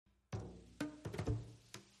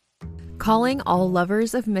Calling all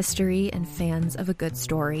lovers of mystery and fans of a good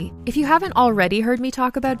story. If you haven't already heard me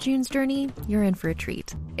talk about June's Journey, you're in for a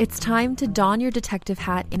treat. It's time to don your detective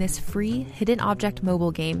hat in this free hidden object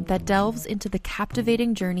mobile game that delves into the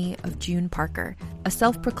captivating journey of June Parker, a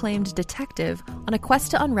self-proclaimed detective on a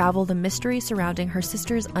quest to unravel the mystery surrounding her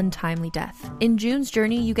sister's untimely death. In June's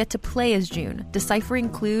Journey, you get to play as June, deciphering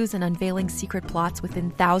clues and unveiling secret plots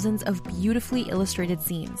within thousands of beautifully illustrated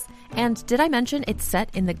scenes. And did I mention it's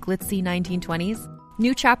set in the glitzy 1920s?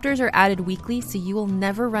 New chapters are added weekly, so you will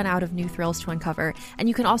never run out of new thrills to uncover, and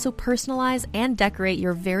you can also personalize and decorate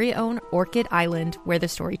your very own Orchid Island where the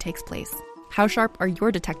story takes place. How sharp are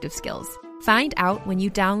your detective skills? Find out when you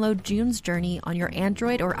download June's Journey on your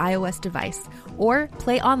Android or iOS device, or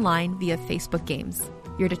play online via Facebook Games.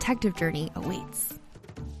 Your detective journey awaits.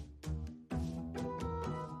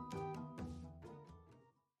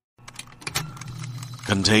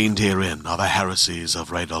 Contained herein are the heresies of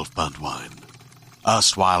Radolf Burntwine,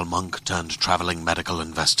 erstwhile monk turned traveling medical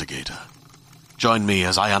investigator. Join me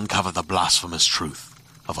as I uncover the blasphemous truth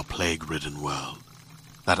of a plague-ridden world,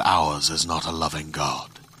 that ours is not a loving God,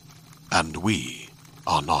 and we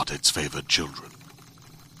are not its favored children.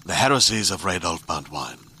 The heresies of Radolf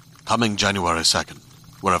Burntwine, coming January 2nd,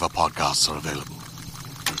 wherever podcasts are available.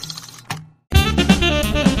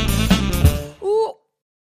 Ooh.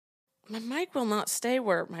 My mic will not stay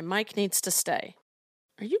where my mic needs to stay.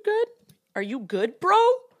 Are you good? Are you good, bro?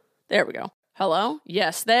 There we go. Hello?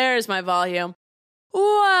 Yes, there's my volume.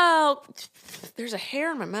 Wow. There's a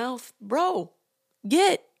hair in my mouth. Bro,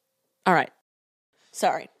 get. All right.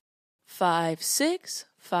 Sorry. 5, 6,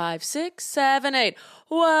 5, 6, 7, 8.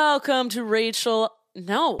 Welcome to Rachel.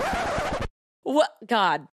 No. What?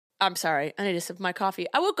 God, I'm sorry. I need to sip my coffee.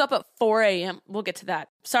 I woke up at 4 a.m. We'll get to that.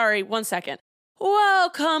 Sorry, 1 second.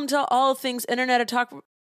 Welcome to All Things Internet Talk.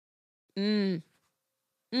 She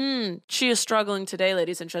is struggling today,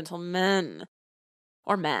 ladies and gentlemen.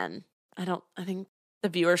 Or men. I think the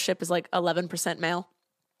viewership is like 11% male.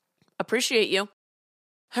 Appreciate you.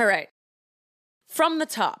 All right. From the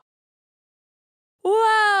top.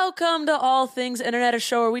 Welcome to All Things Internet, a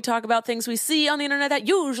show where we talk about things we see on the internet that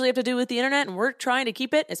usually have to do with the internet, and we're trying to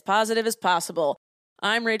keep it as positive as possible.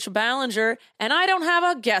 I'm Rachel Ballinger, and I don't have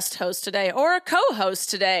a guest host today or a co-host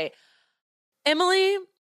today. Emily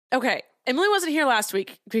wasn't here last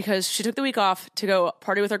week because she took the week off to go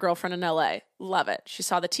party with her girlfriend in LA. Love it. She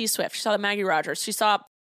saw the T-Swift. She saw the Maggie Rogers. She saw,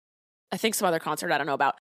 I think, some other concert I don't know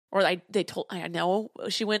about. Or I know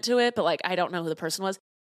she went to it, but I don't know who the person was.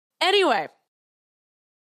 Anyway,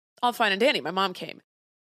 all fine and dandy. My mom came.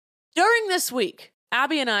 During this week,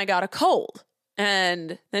 Abby and I got a cold.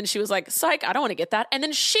 And then she was like, psych, I don't want to get that. And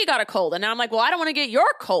then she got a cold. And now I'm like, well, I don't want to get your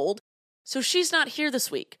cold. So she's not here this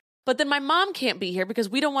week. But then my mom can't be here because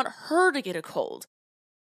we don't want her to get a cold.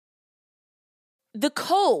 The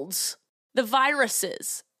colds, the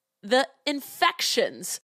viruses, the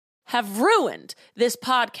infections have ruined this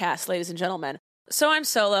podcast, ladies and gentlemen. So I'm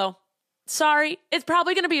solo. Sorry. It's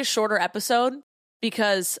probably going to be a shorter episode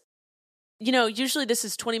because, usually this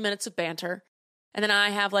is 20 minutes of banter. And then I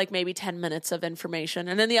have maybe 10 minutes of information.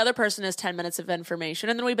 And then the other person has 10 minutes of information.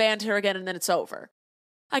 And then we banter again and then it's over.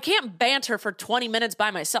 I can't banter for 20 minutes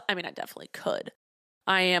by myself. I mean, I definitely could.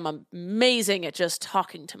 I am amazing at just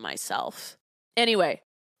talking to myself. Anyway,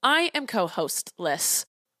 I am co-hostless.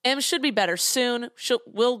 Em should be better soon.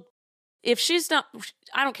 If she's not,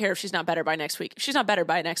 I don't care if she's not better by next week. If she's not better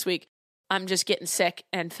by next week, I'm just getting sick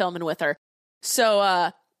and filming with her.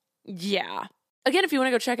 So, yeah. Again, if you want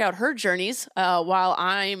to go check out her journeys, while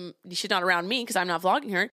she's not around me because I'm not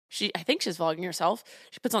vlogging her. I think she's vlogging herself.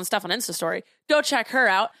 She puts on stuff on Insta Story. Go check her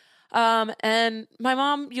out. And my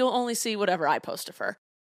mom, you'll only see whatever I post of her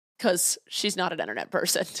because she's not an internet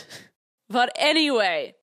person. But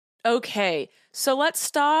anyway, okay. So let's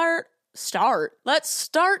start. Let's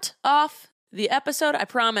start off the episode. I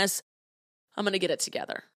promise I'm going to get it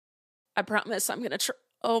together. I promise I'm going to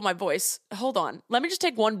oh, my voice. Hold on. Let me just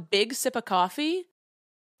take one big sip of coffee,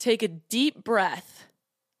 take a deep breath,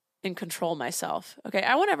 and control myself. Okay,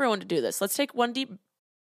 I want everyone to do this. Let's take one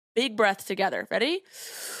big breath together. Ready?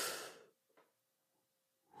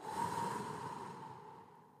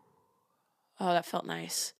 Oh, that felt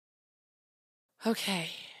nice. Okay.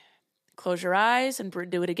 Close your eyes and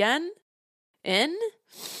do it again. In.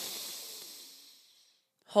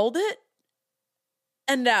 Hold it.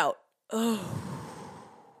 And out. Oh.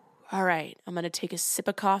 All right, I'm going to take a sip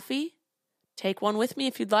of coffee. Take one with me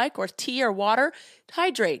if you'd like, or tea or water.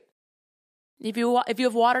 Hydrate. If you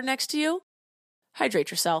have water next to you,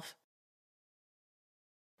 hydrate yourself.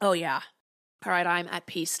 Oh, yeah. All right, I'm at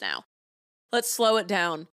peace now. Let's slow it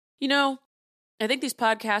down. I think these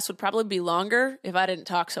podcasts would probably be longer if I didn't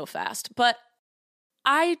talk so fast. But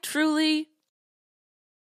I truly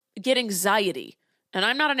get anxiety, and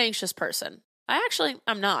I'm not an anxious person.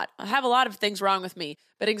 I'm not. I have a lot of things wrong with me,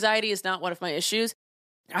 but anxiety is not one of my issues.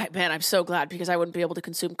 I'm so glad, because I wouldn't be able to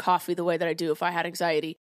consume coffee the way that I do if I had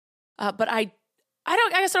anxiety. But I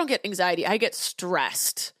guess I don't get anxiety. I get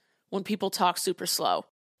stressed when people talk super slow,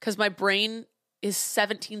 because my brain is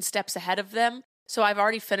 17 steps ahead of them. So I've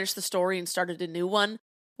already finished the story and started a new one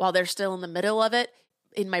while they're still in the middle of it.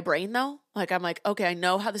 In my brain, though, like, I'm like, okay, I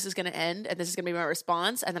know how this is going to end, and this is going to be my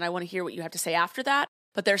response, and then I want to hear what you have to say after that,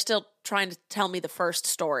 but they're still trying to tell me the first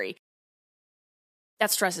story.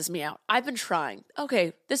 That stresses me out. I've been trying.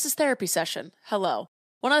 Okay, this is therapy session. Hello.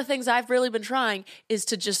 One of the things I've really been trying is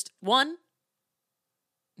to just, one,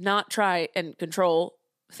 not try and control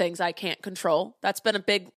things I can't control. That's been a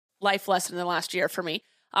big life lesson in the last year for me.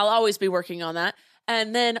 I'll always be working on that.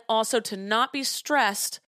 And then also to not be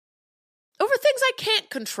stressed over things I can't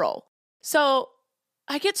control. So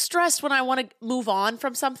I get stressed when I want to move on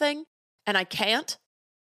from something and I can't.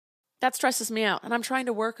 That stresses me out, and I'm trying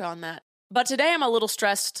to work on that. But today I'm a little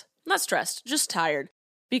stressed, not stressed, just tired,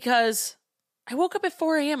 because I woke up at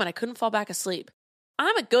 4 a.m. and I couldn't fall back asleep.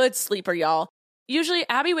 I'm a good sleeper, y'all. Usually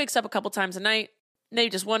Abby wakes up a couple times a night, maybe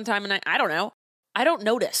just one time a night. I don't know. I don't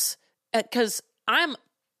notice, because I'm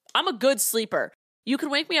a good sleeper. You can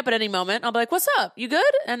wake me up at any moment. I'll be like, what's up? You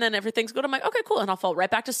good? And then everything's good. I'm like, okay, cool. And I'll fall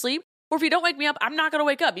right back to sleep. Or if you don't wake me up, I'm not going to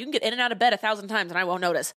wake up. You can get in and out of bed 1,000 times and I won't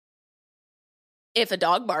notice. If a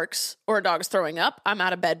dog barks or a dog's throwing up, I'm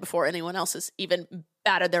out of bed before anyone else has even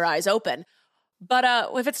batted their eyes open. But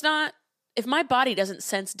if my body doesn't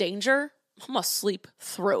sense danger, I'm going to sleep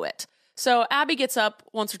through it. So Abby gets up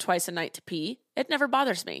once or twice a night to pee. It never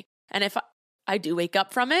bothers me. And if I do wake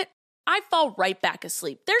up from it, I fall right back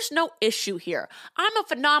asleep. There's no issue here. I'm a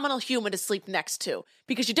phenomenal human to sleep next to,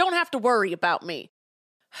 because you don't have to worry about me.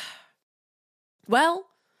 Well,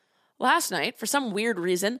 last night, for some weird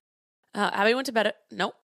reason, Abby went to bed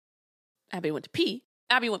Abby went to pee.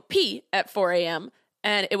 Abby went pee at 4 a.m.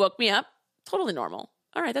 and it woke me up. Totally normal.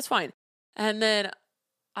 All right, that's fine. And then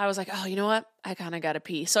I was like, oh, you know what? I kind of got to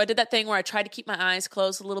pee. So I did that thing where I tried to keep my eyes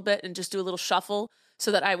closed a little bit and just do a little shuffle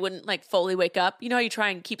so that I wouldn't like fully wake up. You know how you try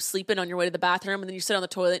and keep sleeping on your way to the bathroom and then you sit on the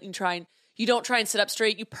toilet and you don't try and sit up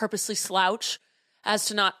straight. You purposely slouch as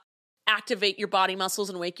to not activate your body muscles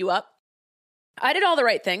and wake you up. I did all the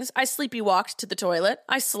right things. I sleepy walked to the toilet.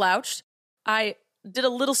 I slouched. I did a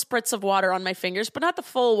little spritz of water on my fingers, but not the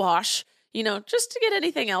full wash, just to get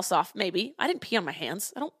anything else off, maybe. I didn't pee on my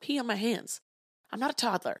hands. I don't pee on my hands. I'm not a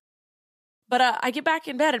toddler. But I get back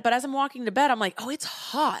in bed, but as I'm walking to bed, I'm like, oh, it's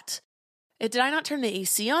hot. Did I not turn the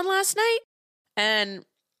AC on last night? And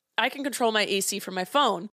I can control my AC from my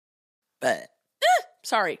phone. But,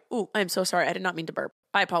 sorry. Ooh, I'm so sorry. I did not mean to burp.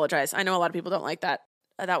 I apologize. I know a lot of people don't like that.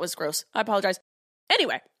 That was gross. I apologize.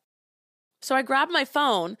 Anyway, so I grabbed my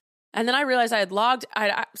phone, and then I realized I had logged.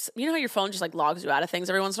 You know how your phone just like logs you out of things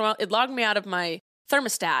every once in a while? It logged me out of my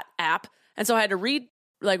thermostat app, and so I had to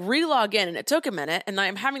re-log in, and it took a minute, and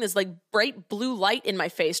I'm having this like bright blue light in my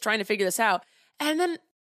face trying to figure this out. And then,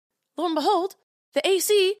 lo and behold, the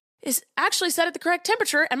AC is actually set at the correct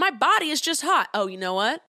temperature, and my body is just hot. Oh, you know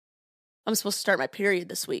what? I'm supposed to start my period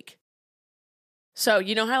this week. So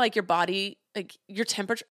you know how like your body, like your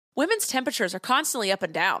temperature, women's temperatures are constantly up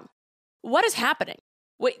and down. What is happening?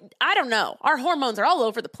 Wait, I don't know. Our hormones are all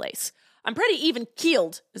over the place. I'm pretty even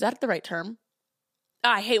keeled. Is that the right term?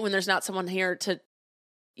 I hate when there's not someone here to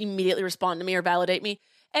immediately respond to me or validate me.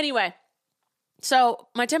 Anyway, so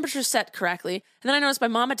my temperature's set correctly. And then I noticed my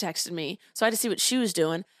mama texted me, so I had to see what she was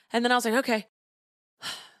doing. And then I was like, okay,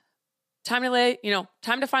 time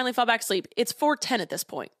to finally fall back asleep. It's 4:10 at this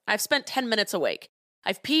point. I've spent 10 minutes awake.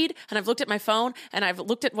 I've peed and I've looked at my phone and I've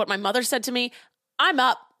looked at what my mother said to me. I'm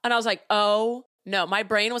up. And I was like, oh no, my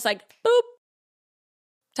brain was like, boop.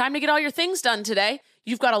 Time to get all your things done today.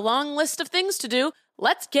 You've got a long list of things to do.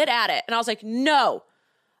 Let's get at it. And I was like, no,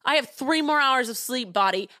 I have 3 more hours of sleep,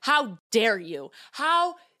 body. How dare you?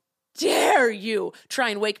 How dare you try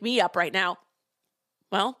and wake me up right now?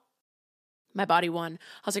 Well, my body won.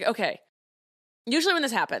 I was like, okay. Usually when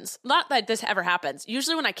this happens, not that this ever happens,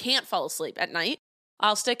 usually when I can't fall asleep at night,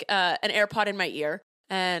 I'll stick an AirPod in my ear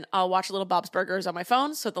and I'll watch little Bob's Burgers on my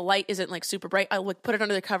phone so the light isn't like super bright. I'll put it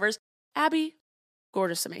under the covers. Abby,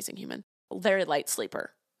 gorgeous, amazing human, very light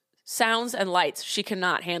sleeper. Sounds and lights she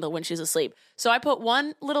cannot handle when she's asleep. So I put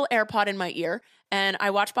one little AirPod in my ear and I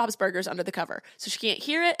watch Bob's Burgers under the cover so she can't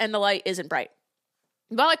hear it and the light isn't bright.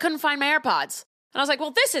 Well, I couldn't find my AirPods. And I was like, well,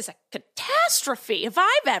 this is a catastrophe if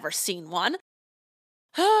I've ever seen one.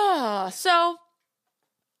 So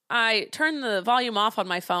I turned the volume off on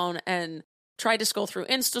my phone and tried to scroll through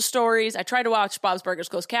Insta stories. I tried to watch Bob's Burgers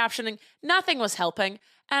closed captioning. Nothing was helping.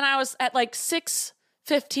 And I was at like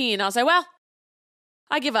 6:15. I was like, well,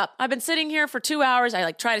 I give up. I've been sitting here for 2 hours.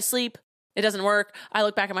 I try to sleep. It doesn't work. I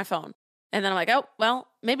look back at my phone. And then I'm like, oh, well,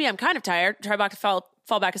 maybe I'm kind of tired. Try back to fall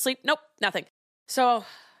back asleep. Nope, nothing. So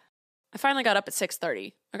I finally got up at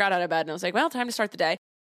 6:30. I got out of bed and I was like, well, time to start the day.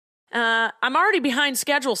 I'm already behind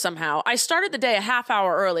schedule somehow. I started the day a half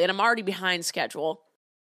hour early and I'm already behind schedule.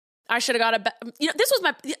 I should have got a bed. This was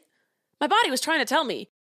my body was trying to tell me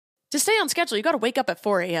to stay on schedule. You got to wake up at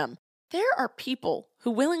 4 a.m. There are people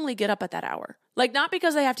who willingly get up at that hour. Not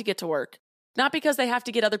because they have to get to work, not because they have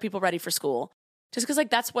to get other people ready for school, just because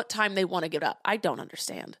that's what time they want to get up. I don't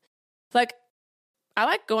understand. I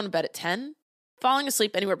like going to bed at 10, falling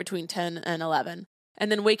asleep anywhere between 10 and 11,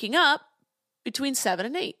 and then waking up between 7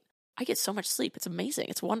 and 8. I get so much sleep. It's amazing.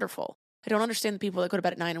 It's wonderful. I don't understand the people that go to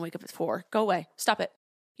bed at 9 and wake up at 4. Go away. Stop it.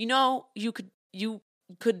 You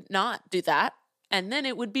could not do that, and then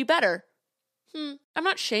it would be better. I'm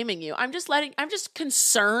not shaming you. I'm just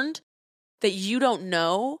concerned that you don't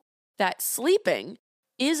know that sleeping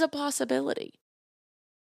is a possibility.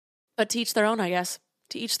 But to each their own, I guess.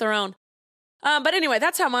 To each their own. But anyway,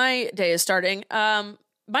 that's how my day is starting.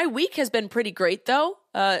 My week has been pretty great, though.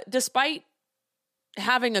 Despite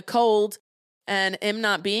having a cold and him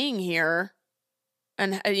not being here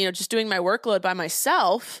and, just doing my workload by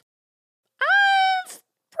myself, I've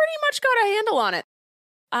pretty much got a handle on it.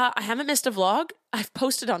 I haven't missed a vlog. I've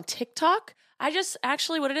posted on TikTok.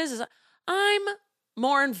 What it is I'm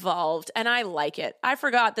more involved and I like it. I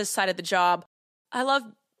forgot this side of the job. I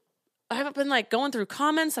haven't been going through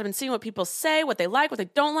comments. I've been seeing what people say, what they like, what they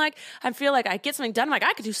don't like. I feel like I get something done. I'm like,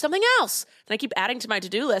 I could do something else. And I keep adding to my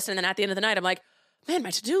to-do list. And then at the end of the night, I'm like, man,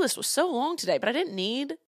 my to-do list was so long today, but I didn't need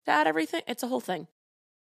to add everything. It's a whole thing.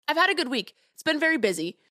 I've had a good week. It's been very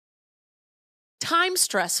busy. Time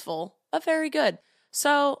stressful, but very good.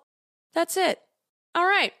 So that's it. All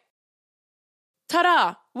right.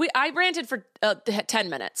 Ta-da. I ranted for 10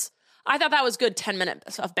 minutes. I thought that was good 10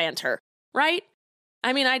 minutes of banter, right?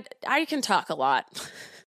 I mean, I can talk a lot.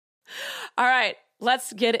 All right,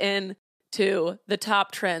 let's get into the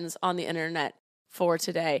top trends on the internet for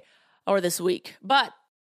today or this week. But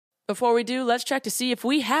before we do, let's check to see if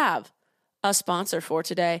we have a sponsor for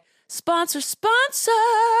today. Sponsor!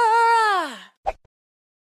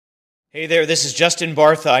 Hey there, this is Justin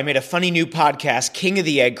Bartha. I made a funny new podcast, King of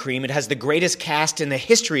the Egg Cream. It has the greatest cast in the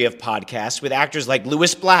history of podcasts with actors like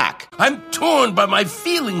Louis Black. I'm torn by my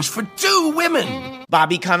feelings for two women.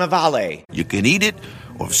 Bobby Cannavale. You can eat it,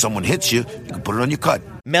 or if someone hits you, you can put it on your cut.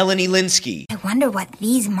 Melanie Linsky. I wonder what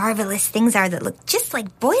these marvelous things are that look just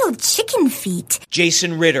like boiled chicken feet.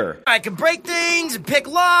 Jason Ritter. I can break things and pick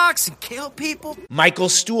locks and kill people. Michael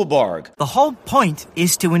Stuhlbarg. The whole point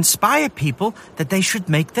is to inspire people that they should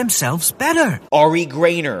make themselves better. Ari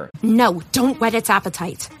Grainer. No, don't whet its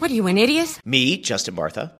appetite. What are you, an idiot? Me, Justin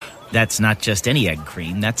Bartha. That's not just any egg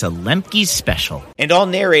cream, that's a Lemke's special. And all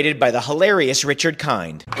narrated by the hilarious Richard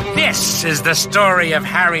Kind. This is the story of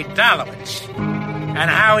Harry Dalowitz and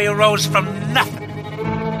how he rose from nothing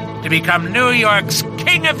to become New York's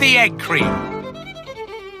King of the Egg Cream.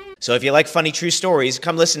 So if you like funny true stories,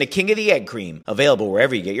 come listen to King of the Egg Cream, available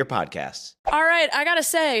wherever you get your podcasts. All right, I gotta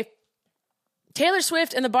say, Taylor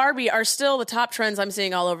Swift and the Barbie are still the top trends I'm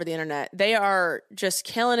seeing all over the internet. They are just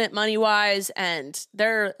killing it money-wise, and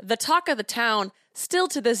they're the talk of the town still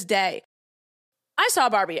to this day. I saw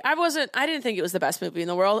Barbie. I didn't think it was the best movie in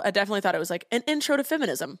the world. I definitely thought it was like an intro to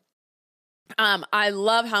feminism. I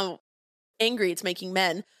love how angry it's making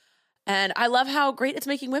men, and I love how great it's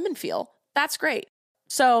making women feel. That's great.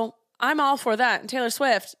 So I'm all for that. And Taylor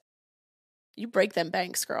Swift, you break them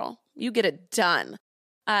banks, girl. You get it done.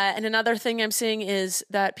 And another thing I'm seeing is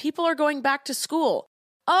that people are going back to school.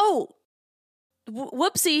 Oh,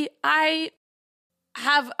 whoopsie.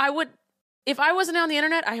 If I wasn't on the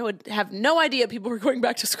internet, I would have no idea people were going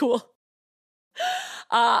back to school.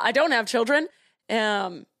 I don't have children.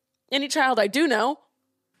 Any child I do know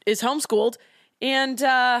is homeschooled. And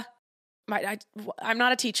I'm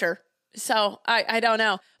not a teacher, so I don't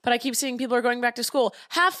know. But I keep seeing people are going back to school.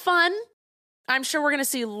 Have fun. I'm sure we're going to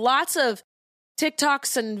see lots of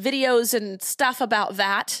TikToks and videos and stuff about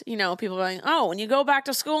that. You know, people going, oh, when you go back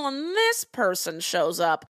to school and this person shows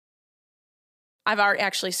up. I've already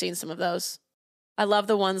actually seen some of those. I love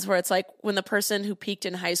the ones where it's like when the person who peaked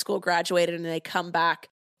in high school graduated and they come back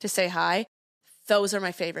to say hi. Those are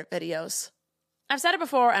my favorite videos. I've said it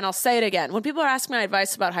before and I'll say it again. When people are asking my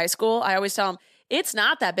advice about high school, I always tell them, it's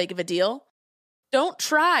not that big of a deal. Don't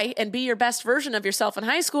try and be your best version of yourself in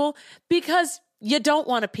high school because You don't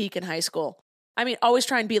want to peak in high school. I mean, always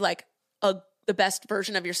try and be like the best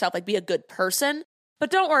version of yourself, like be a good person.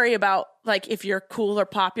 But don't worry about like if you're cool or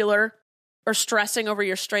popular or stressing over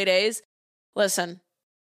your straight A's. Listen,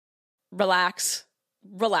 relax.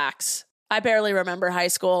 I barely remember high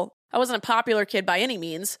school. I wasn't a popular kid by any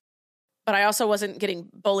means, but I also wasn't getting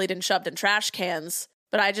bullied and shoved in trash cans.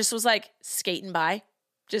 But I just was like skating by,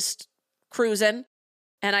 just cruising.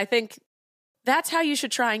 And I think that's how you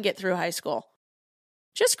should try and get through high school.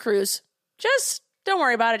 Just cruise. Just don't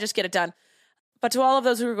worry about it. Just get it done. But to all of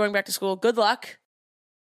those who are going back to school, good luck.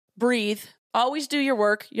 Breathe. Always do your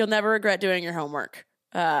work. You'll never regret doing your homework,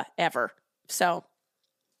 ever. So,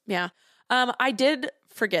 yeah. I did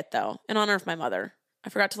forget, though, in honor of my mother. I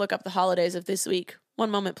forgot to look up the holidays of this week. One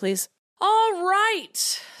moment, please. All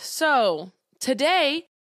right. So, today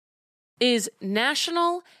is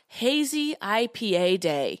National Hazy IPA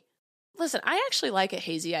Day. Listen, I actually like a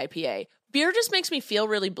hazy IPA. Beer just makes me feel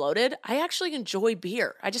really bloated. I actually enjoy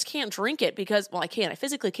beer. I just can't drink it because, well, I can. I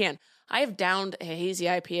physically can. I have downed a hazy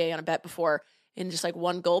IPA on a bet before in just like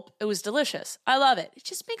one gulp. It was delicious. I love it. It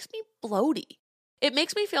just makes me bloaty. It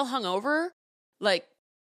makes me feel hungover, like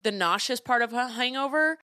the nauseous part of a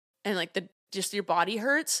hangover, and like just your body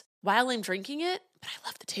hurts while I'm drinking it. But I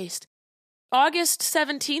love the taste. August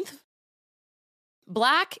 17th,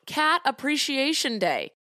 Black Cat Appreciation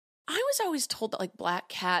Day. I was always told that like black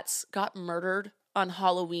cats got murdered on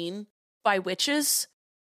Halloween by witches.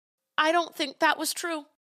 I don't think that was true.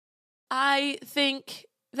 I think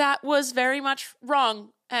that was very much wrong,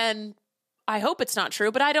 and I hope it's not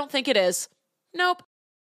true, but I don't think it is. Nope.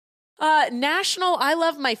 National I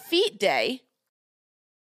Love My Feet Day.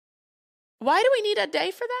 Why do we need a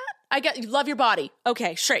day for that? You love your body.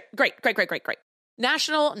 Okay, straight. Great.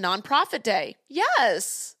 National Nonprofit Day.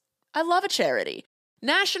 Yes. I love a charity.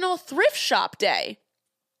 National Thrift Shop Day.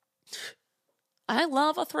 I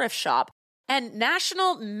love a thrift shop. And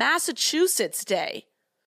National Massachusetts Day.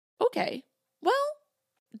 Okay. Well,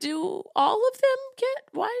 do all of them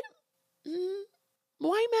get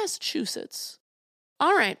why Massachusetts?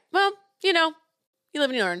 All right. Well, you live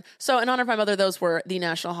and you learn. So in honor of my mother, those were the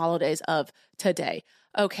national holidays of today.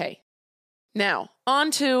 Okay. Now, on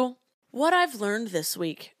to what I've learned this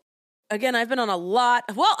week. Again, I've been on a lot.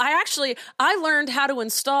 Well, I learned how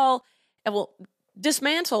to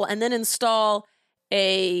dismantle and then install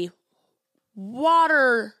a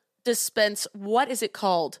water dispense. What is it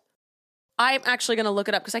called? I'm actually going to look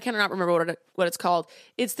it up because I cannot remember what it's called.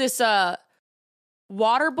 It's this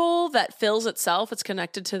water bowl that fills itself. It's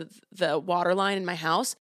connected to the water line in my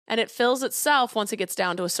house, and it fills itself once it gets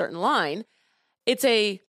down to a certain line. It's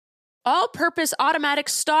a all-purpose automatic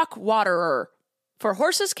stock waterer for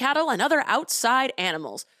horses, cattle, and other outside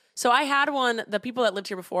animals. So I had one. The people that lived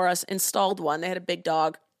here before us installed one. They had a big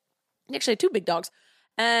dog. They actually had two big dogs.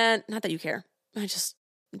 And not that you care. I just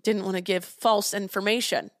didn't want to give false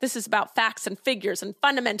information. This is about facts and figures and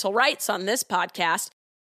fundamental rights on this podcast.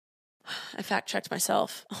 I fact-checked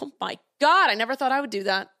myself. Oh my God, I never thought I would do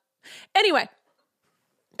that. Anyway,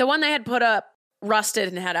 the one they had put up rusted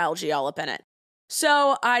and had algae all up in it.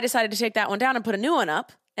 So I decided to take that one down and put a new one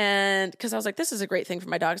up. And because I was like, this is a great thing for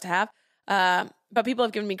my dogs to have. But people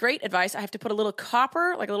have given me great advice. I have to put a little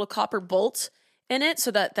copper bolt in it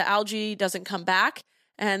so that the algae doesn't come back.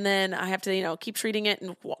 And then I have to, keep treating it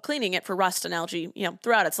and cleaning it for rust and algae,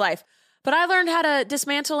 throughout its life. But I learned how to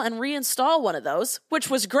dismantle and reinstall one of those, which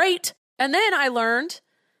was great. And then I learned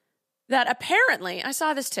that apparently I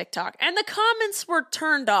saw this TikTok and the comments were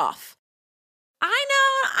turned off. I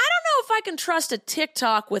don't know if I can trust a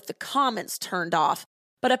TikTok with the comments turned off,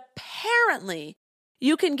 but apparently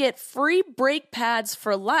you can get free brake pads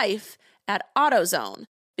for life at AutoZone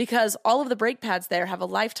because all of the brake pads there have a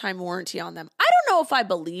lifetime warranty on them. I don't know if I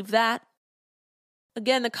believe that.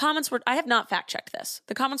 Again, I have not fact-checked this.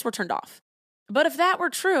 The comments were turned off. But if that were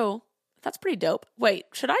true, that's pretty dope. Wait,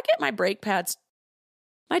 should I get my brake pads?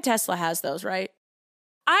 My Tesla has those, right?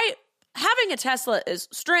 Having a Tesla is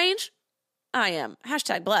strange. I am.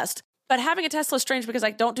 #blessed. But having a Tesla is strange because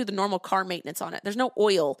I don't do the normal car maintenance on it. There's no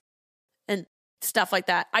oil and stuff like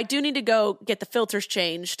that. I do need to go get the filters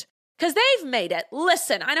changed because they've made it.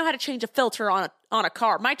 Listen, I know how to change a filter on a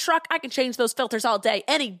car. My truck, I can change those filters all day,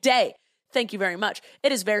 any day. Thank you very much.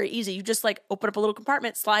 It is very easy. You just open up a little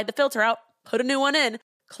compartment, slide the filter out, put a new one in,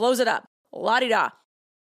 close it up. La-di-da.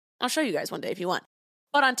 I'll show you guys one day if you want.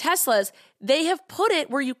 But on Teslas, they have put it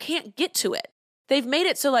where you can't get to it. They've made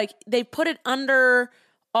it so they put it under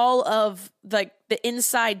all of the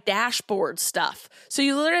inside dashboard stuff. So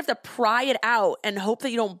you literally have to pry it out and hope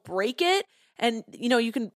that you don't break it. And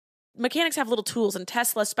mechanics have little tools and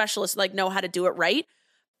Tesla specialists know how to do it right.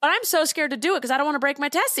 But I'm so scared to do it because I don't want to break my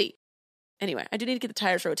Tessie. Anyway, I do need to get the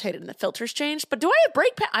tires rotated and the filters changed. But do I have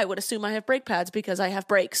brake pads? I would assume I have brake pads because I have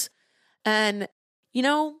brakes. And, you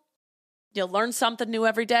know, you'll learn something new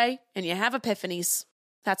every day and you have epiphanies.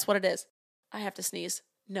 That's what it is. I have to sneeze.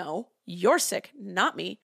 No, you're sick, not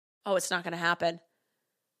me. Oh, it's not going to happen.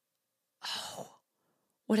 Oh,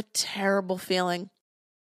 what a terrible feeling.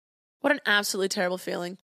 What an absolutely terrible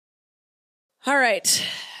feeling. All right.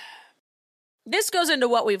 This goes into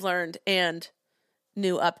what we've learned and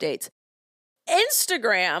new updates.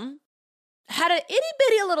 Instagram had an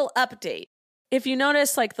itty-bitty little update. If you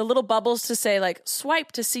notice, like, the little bubbles to say, like,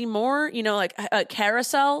 swipe to see more, you know, like a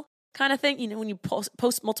carousel kind of thing, you know, when you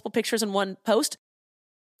post multiple pictures in one post,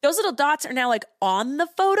 those little dots are now, like, on the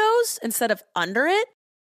photos instead of under it,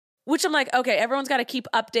 which I'm like, okay, everyone's got to keep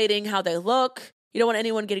updating how they look. You don't want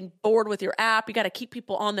anyone getting bored with your app. You got to keep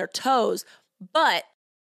people on their toes. But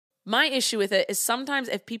my issue with it is sometimes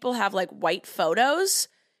if people have, like, white photos,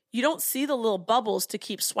 you don't see the little bubbles to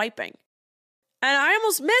keep swiping. And I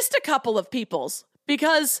almost missed a couple of people's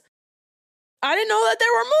because I didn't know that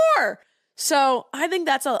there were more. So I think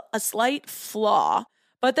that's a slight flaw.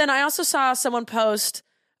 But then I also saw someone post,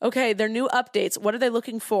 okay, their new updates, what are they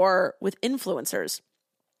looking for with influencers?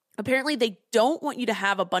 Apparently, they don't want you to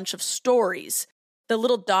have a bunch of stories. The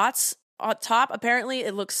little dots on top, apparently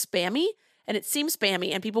it looks spammy, and it seems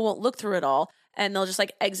spammy, and people won't look through it all, and they'll just,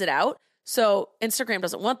 like, exit out. So Instagram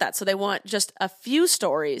doesn't want that. So they want just a few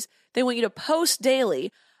stories. They want you to post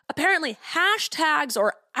daily. Apparently, hashtags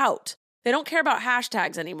are out. They don't care about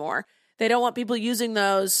hashtags anymore. They don't want people using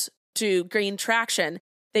those to gain traction.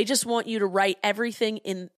 They just want you to write everything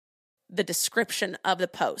in the description of the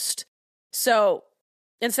post. So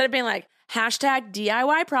instead of being like, hashtag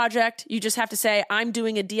DIY project, you just have to say, I'm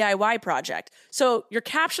doing a DIY project. So your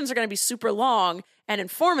captions are going to be super long and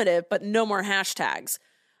informative, but no more hashtags.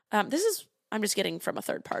 I'm just getting from a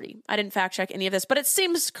third party. I didn't fact check any of this, but it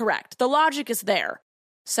seems correct. The logic is there.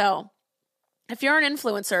 So if you're an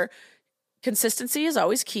influencer, consistency is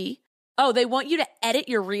always key. Oh, they want you to edit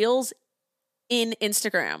your reels in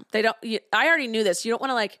Instagram. I already knew this. You don't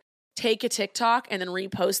want to, like, take a TikTok and then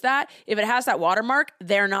repost that. If it has that watermark,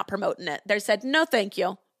 they're not promoting it. They said, no, thank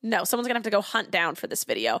you. No, someone's going to have to go hunt down for this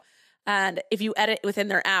video. And if you edit within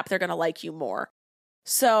their app, they're going to like you more.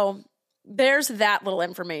 So there's that little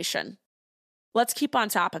information. Let's keep on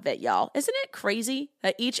top of it, y'all. Isn't it crazy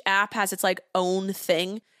that each app has its, like, own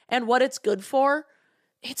thing and what it's good for?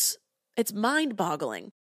 It's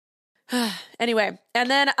mind-boggling. Anyway,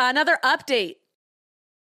 and then another update.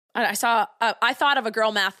 I thought of a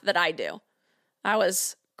girl math that I do. I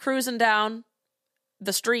was cruising down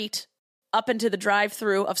the street up into the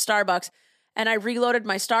drive-thru of Starbucks, and I reloaded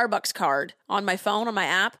my Starbucks card on my phone, on my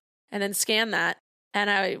app, and then scanned that. And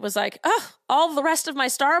I was like, oh, all the rest of my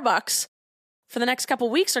Starbucks for the next couple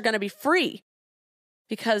weeks are going to be free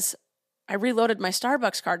because I reloaded my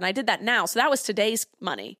Starbucks card, and I did that now. So that was today's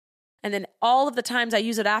money. And then all of the times I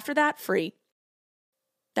use it after that, free.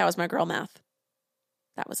 That was my girl math.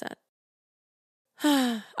 That was it.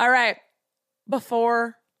 All right.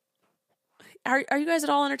 Are you guys at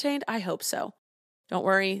all entertained? I hope so. Don't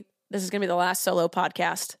worry. This is going to be the last solo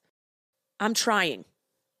podcast. I'm trying.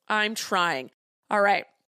 All right.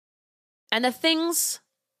 And the things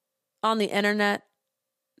on the internet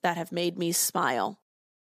that have made me smile.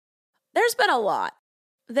 There's been a lot.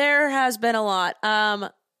 There has been a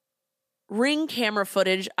lot. Ring camera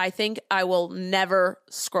footage, I think I will never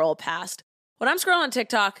scroll past. When I'm scrolling on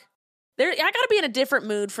TikTok, I gotta be in a different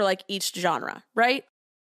mood for, like, each genre, right?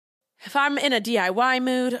 If I'm in a DIY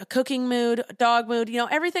mood, a cooking mood, a dog mood, you know,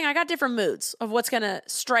 everything, I got different moods of what's gonna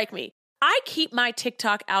strike me. I keep my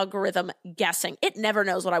TikTok algorithm guessing. It never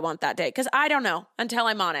knows what I want that day because I don't know until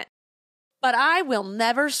I'm on it. But I will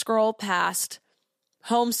never scroll past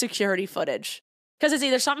home security footage because it's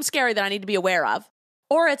either something scary that I need to be aware of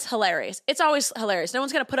or it's hilarious. It's always hilarious. No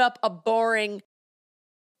one's going to put up a boring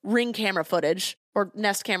Ring camera footage or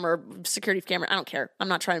Nest camera or security camera. I don't care. I'm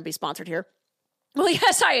not trying to be sponsored here. Well,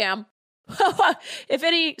 yes, I am. If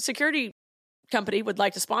any security company would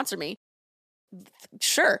like to sponsor me,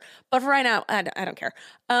 sure. But for right now, I don't care.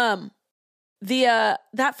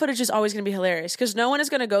 That footage is always going to be hilarious because no one is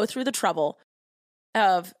going to go through the trouble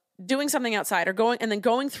of doing something outside or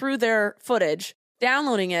going through their footage,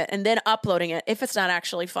 downloading it, and then uploading it if it's not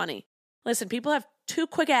actually funny. Listen, people have too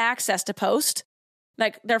quick access to post,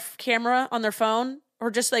 like their camera on their phone,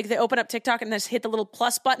 or just like they open up TikTok and just hit the little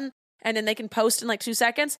plus button and then they can post in like 2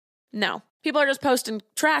 seconds. No, people are just posting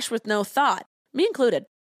trash with no thought, me included.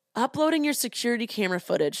 Uploading your security camera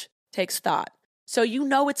footage takes thought. So you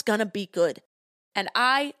know it's going to be good. And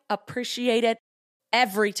I appreciate it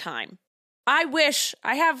every time. I wish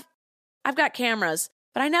I've got cameras,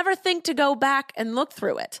 but I never think to go back and look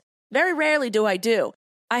through it. Very rarely do I do.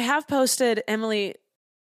 I have posted, Emily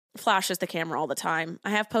flashes the camera all the time.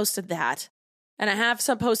 I have posted that. And I have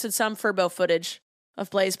posted some Furbo footage of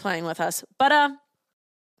Blaze playing with us. But other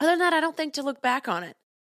than that, I don't think to look back on it.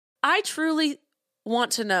 I truly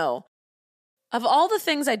want to know, of all the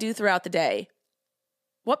things I do throughout the day,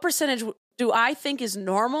 what percentage do I think is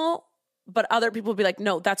normal, but other people will be like,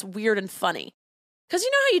 no, that's weird and funny? Because you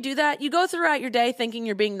know how you do that? You go throughout your day thinking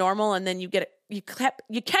you're being normal, and then you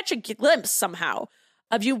catch a glimpse somehow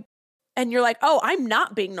of you, and you're like, oh, I'm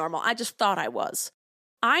not being normal. I just thought I was.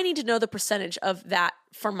 I need to know the percentage of that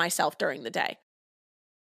for myself during the day.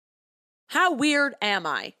 How weird am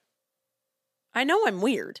I? I know I'm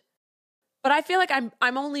weird, but I feel like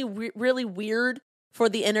I'm only really weird for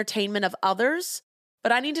the entertainment of others,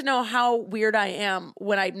 but I need to know how weird I am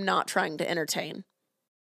when I'm not trying to entertain.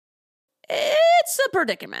 It's a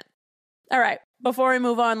predicament. All right, before we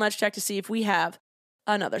move on, let's check to see if we have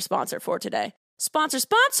another sponsor for today. Sponsor!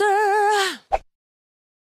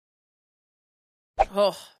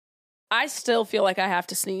 Oh, I still feel like I have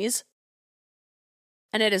to sneeze,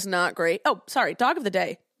 and it is not great. Oh, sorry, dog of the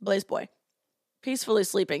day, Blaze Boy. Peacefully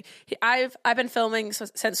sleeping. I've been filming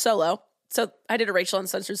since Solo. So I did a Rachel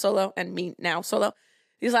Uncensored Solo and me now Solo.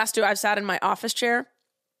 These last two, I've sat in my office chair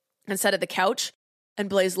and sat at the couch, and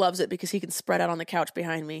Blaze loves it because he can spread out on the couch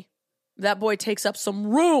behind me. That boy takes up some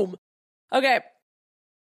room. Okay.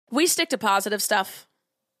 We stick to positive stuff.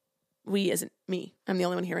 We isn't me. I'm the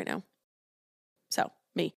only one here right now. So,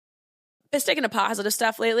 me. Been sticking to positive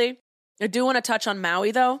stuff lately. I do want to touch on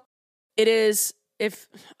Maui, though. It is, if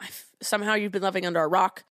somehow you've been living under a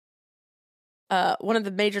rock, one of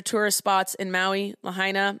the major tourist spots in Maui,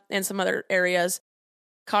 Lahaina, and some other areas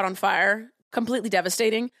caught on fire. Completely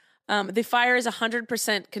devastating. The fire is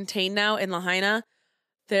 100% contained now in Lahaina.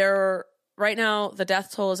 Right now, the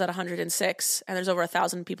death toll is at 106, and there's over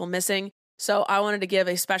 1,000 people missing. So I wanted to give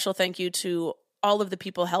a special thank you to all of the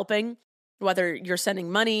people helping, whether you're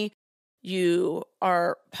sending money, you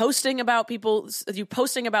are posting about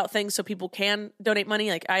things so people can donate money.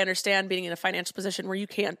 Like, I understand being in a financial position where you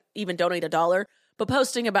can't even donate $1, but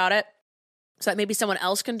posting about it so that maybe someone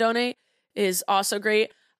else can donate is also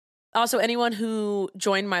great. Also, anyone who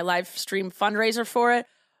joined my live stream fundraiser for it,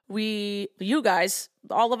 you guys,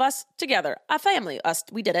 all of us together, a family,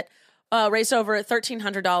 we did it, raised over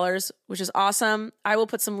 $1,300, which is awesome. I will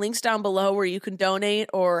put some links down below where you can donate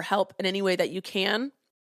or help in any way that you can.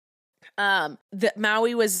 That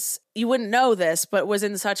Maui was, you wouldn't know this, but was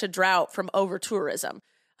in such a drought from over tourism.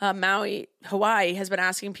 Hawaii has been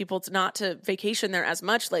asking people not to vacation there as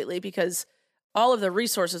much lately because all of the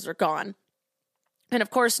resources are gone. And of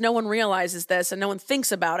course, no one realizes this and no one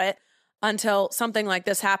thinks about it until something like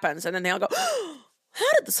this happens. And then they all go, oh, how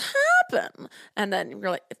did this happen? And then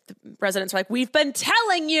you're like, the residents are like, we've been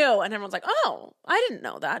telling you. And everyone's like, oh, I didn't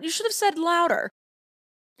know that. You should have said louder.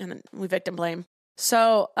 And then we victim blame.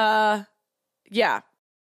 So, yeah,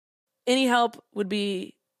 any help would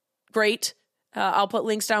be great. I'll put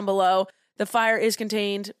links down below. The fire is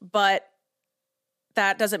contained, but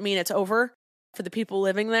that doesn't mean it's over for the people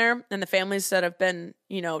living there and the families that have been,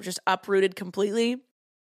 just uprooted completely.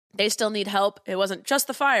 They still need help. It wasn't just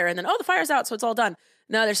the fire and then, the fire's out, so it's all done.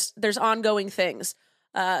 No, there's ongoing things.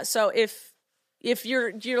 So if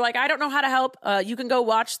you're like, I don't know how to help, you can go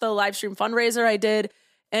watch the live stream fundraiser I did.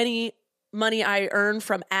 Any money I earn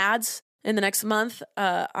from ads in the next month,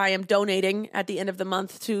 I am donating at the end of the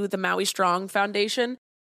month to the Maui Strong Foundation.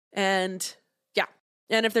 And yeah.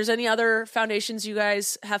 And if there's any other foundations you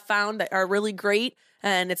guys have found that are really great,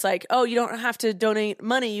 and it's like, oh, you don't have to donate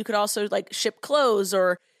money. You could also ship clothes,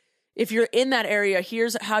 or if you're in that area,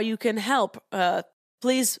 here's how you can help.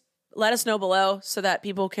 Please let us know below so that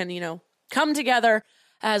people can, come together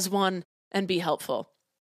as one and be helpful.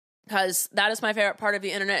 Because that is my favorite part of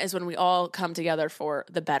the internet, is when we all come together for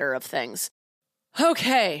the better of things.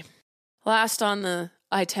 Okay. Last on the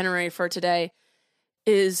itinerary for today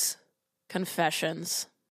is confessions.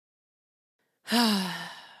 I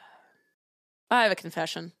have a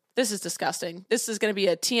confession. This is disgusting. This is going to be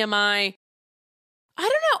a TMI. I don't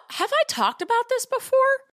know. Have I talked about this before?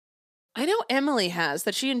 I know Emily has,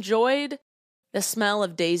 that she enjoyed the smell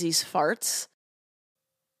of Daisy's farts.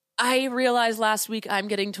 I realized last week I'm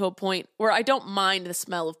getting to a point where I don't mind the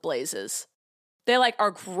smell of Blaze's. They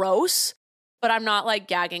are gross, but I'm not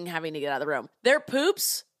gagging having to get out of the room. Their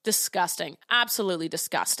poops, disgusting. Absolutely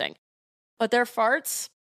disgusting. But their farts,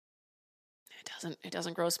 it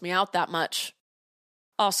doesn't gross me out that much.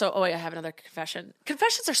 Also, I have another confession.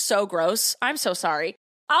 Confessions are so gross. I'm so sorry.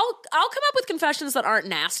 I'll come up with confessions that aren't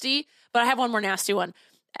nasty, but I have one more nasty one.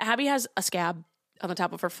 Abby has a scab on the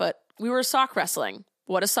top of her foot. We were sock wrestling.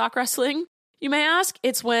 What is sock wrestling, you may ask?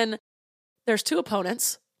 It's when there's two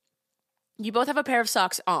opponents. You both have a pair of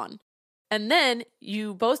socks on. And then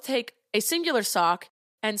you both take a singular sock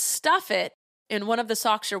and stuff it in one of the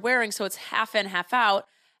socks you're wearing so it's half in, half out.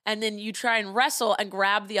 And then you try and wrestle and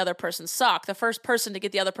grab the other person's sock. The first person to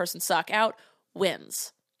get the other person's sock out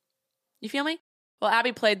wins. You feel me? Well,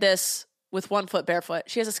 Abby played this with one foot barefoot.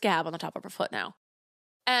 She has a scab on the top of her foot now.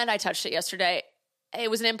 And I touched it yesterday. It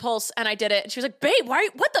was an impulse, and I did it. And she was like, babe,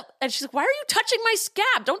 what the? And she's like, why are you touching my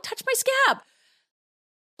scab? Don't touch my scab.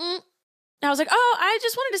 And I was like, oh, I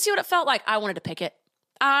just wanted to see what it felt like. I wanted to pick it.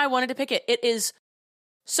 It is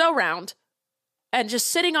so round and just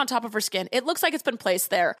sitting on top of her skin. It looks like it's been placed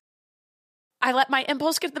there. I let my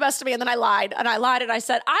impulse get the best of me, and then I lied. And I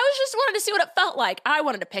said, I was just wanted to see what it felt like. I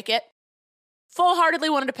wanted to pick it. Full-heartedly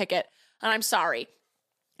wanted to pick it. And I'm sorry.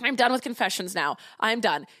 I'm done with confessions now. I'm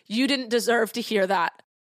done. You didn't deserve to hear that.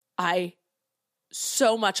 I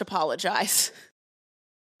so much apologize.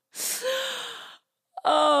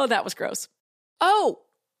 Oh, that was gross. Oh,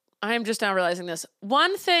 I'm just now realizing this.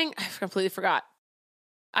 One thing I completely forgot.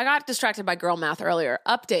 I got distracted by girl math earlier.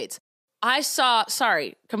 Updates. I saw,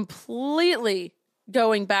 completely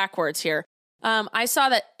going backwards here. I saw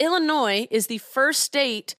that Illinois is the first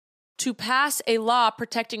state to pass a law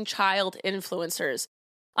protecting child influencers.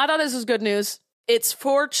 I thought this was good news. It's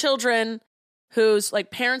for children whose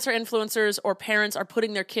parents are influencers, or parents are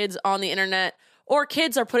putting their kids on the internet, or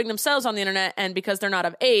kids are putting themselves on the internet, and because they're not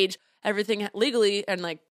of age, everything legally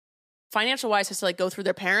and financial wise has to go through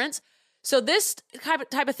their parents. So this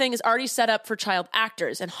type of thing is already set up for child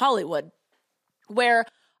actors in Hollywood, where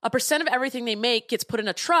a percent of everything they make gets put in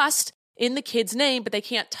a trust in the kid's name, but they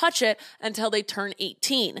can't touch it until they turn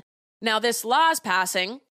 18. Now this law is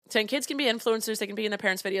passing, saying kids can be influencers, they can be in their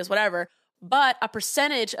parents' videos, whatever, but a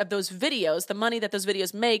percentage of those videos, the money that those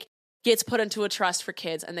videos make, gets put into a trust for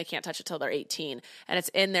kids, and they can't touch it till they're 18, and it's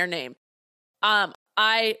in their name.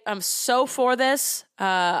 I am so for this.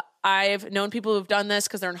 I've known people who've done this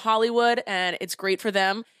because they're in Hollywood, and it's great for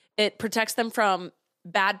them. It protects them from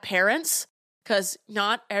bad parents, because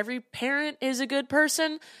not every parent is a good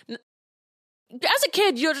person. As a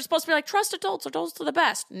kid, you're just supposed to be trust adults are the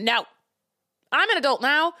best. No. I'm an adult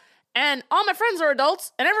now, and all my friends are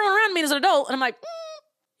adults, and everyone around me is an adult, and I'm like,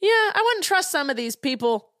 yeah, I wouldn't trust some of these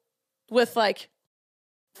people with,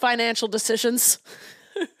 financial decisions.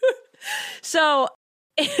 So,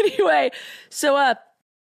 anyway,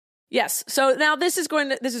 yes. So now this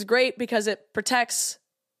is great because it protects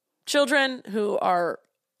children who are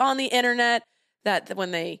on the internet, that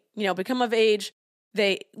when they, become of age,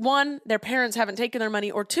 their parents haven't taken their money,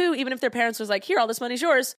 or two, even if their parents was here, all this money's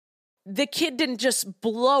yours, the kid didn't just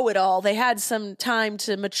blow it all. They had some time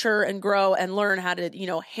to mature and grow and learn how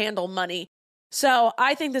to, handle money. So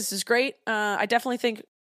I think this is great. I definitely think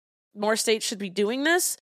more states should be doing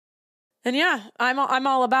this. And yeah, I'm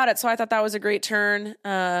all about it. So I thought that was a great turn.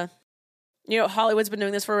 Hollywood's been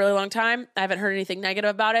doing this for a really long time. I haven't heard anything negative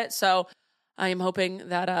about it. So I am hoping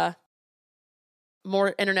that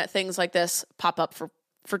more internet things like this pop up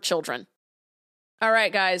for children. All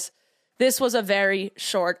right, guys. This was a very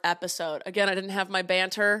short episode. Again, I didn't have my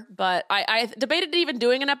banter, but I debated even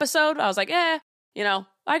doing an episode. I was like, I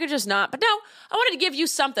could just not. But no, I wanted to give you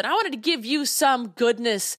something. I wanted to give you some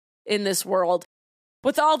goodness in this world.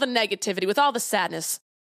 With all the negativity, with all the sadness,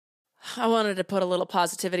 I wanted to put a little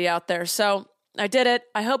positivity out there. So I did it.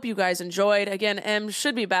 I hope you guys enjoyed. Again, Em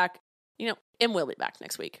should be back. Em will be back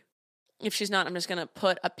next week. If she's not, I'm just going to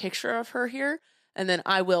put a picture of her here, and then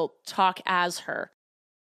I will talk as her.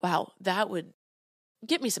 Wow, that would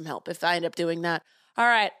get me some help if I end up doing that. All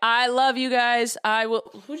right, I love you guys. Who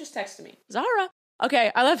just texted me? Zara.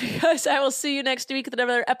 Okay, I love you guys. I will see you next week with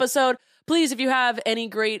another episode. Please, if you have any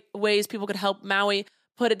great ways people could help Maui,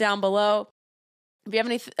 put it down below. If you have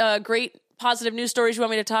any great positive news stories you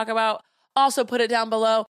want me to talk about, also put it down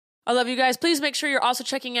below. I love you guys. Please make sure you're also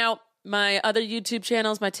checking out my other YouTube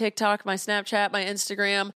channels, my TikTok, my Snapchat, my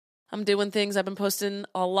Instagram. I'm doing things. I've been posting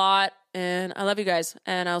a lot, and I love you guys.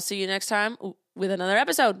 And I'll see you next time with another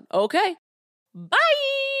episode. Okay. Bye.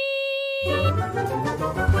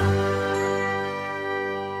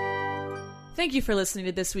 Thank you for listening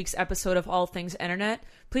to this week's episode of All Things Internet.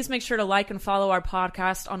 Please make sure to like and follow our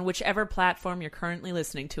podcast on whichever platform you're currently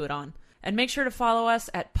listening to it on. And make sure to follow us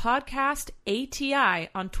at Podcast ATI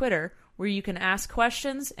on Twitter, where you can ask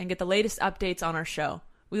questions and get the latest updates on our show.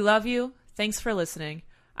 We love you. Thanks for listening.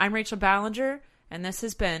 I'm Rachel Ballinger, and this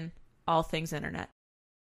has been All Things Internet.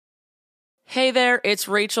 Hey there, it's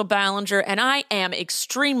Rachel Ballinger, and I am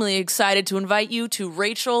extremely excited to invite you to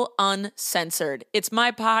Rachel Uncensored. It's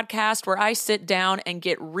my podcast where I sit down and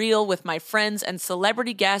get real with my friends and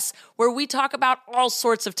celebrity guests, where we talk about all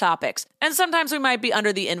sorts of topics. And sometimes we might be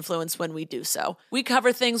under the influence when we do so. We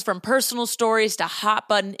cover things from personal stories to hot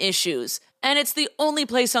button issues. And it's the only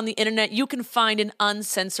place on the internet you can find an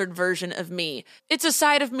uncensored version of me. It's a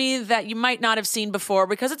side of me that you might not have seen before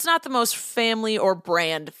because it's not the most family or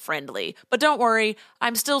brand friendly. But don't worry,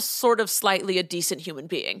 I'm still sort of slightly a decent human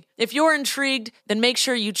being. If you're intrigued, then make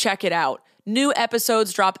sure you check it out. New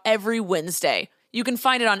episodes drop every Wednesday. You can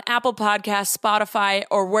find it on Apple Podcasts, Spotify,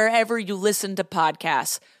 or wherever you listen to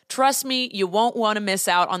podcasts. Trust me, you won't want to miss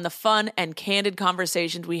out on the fun and candid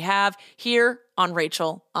conversations we have here on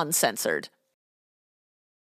Rachel Uncensored.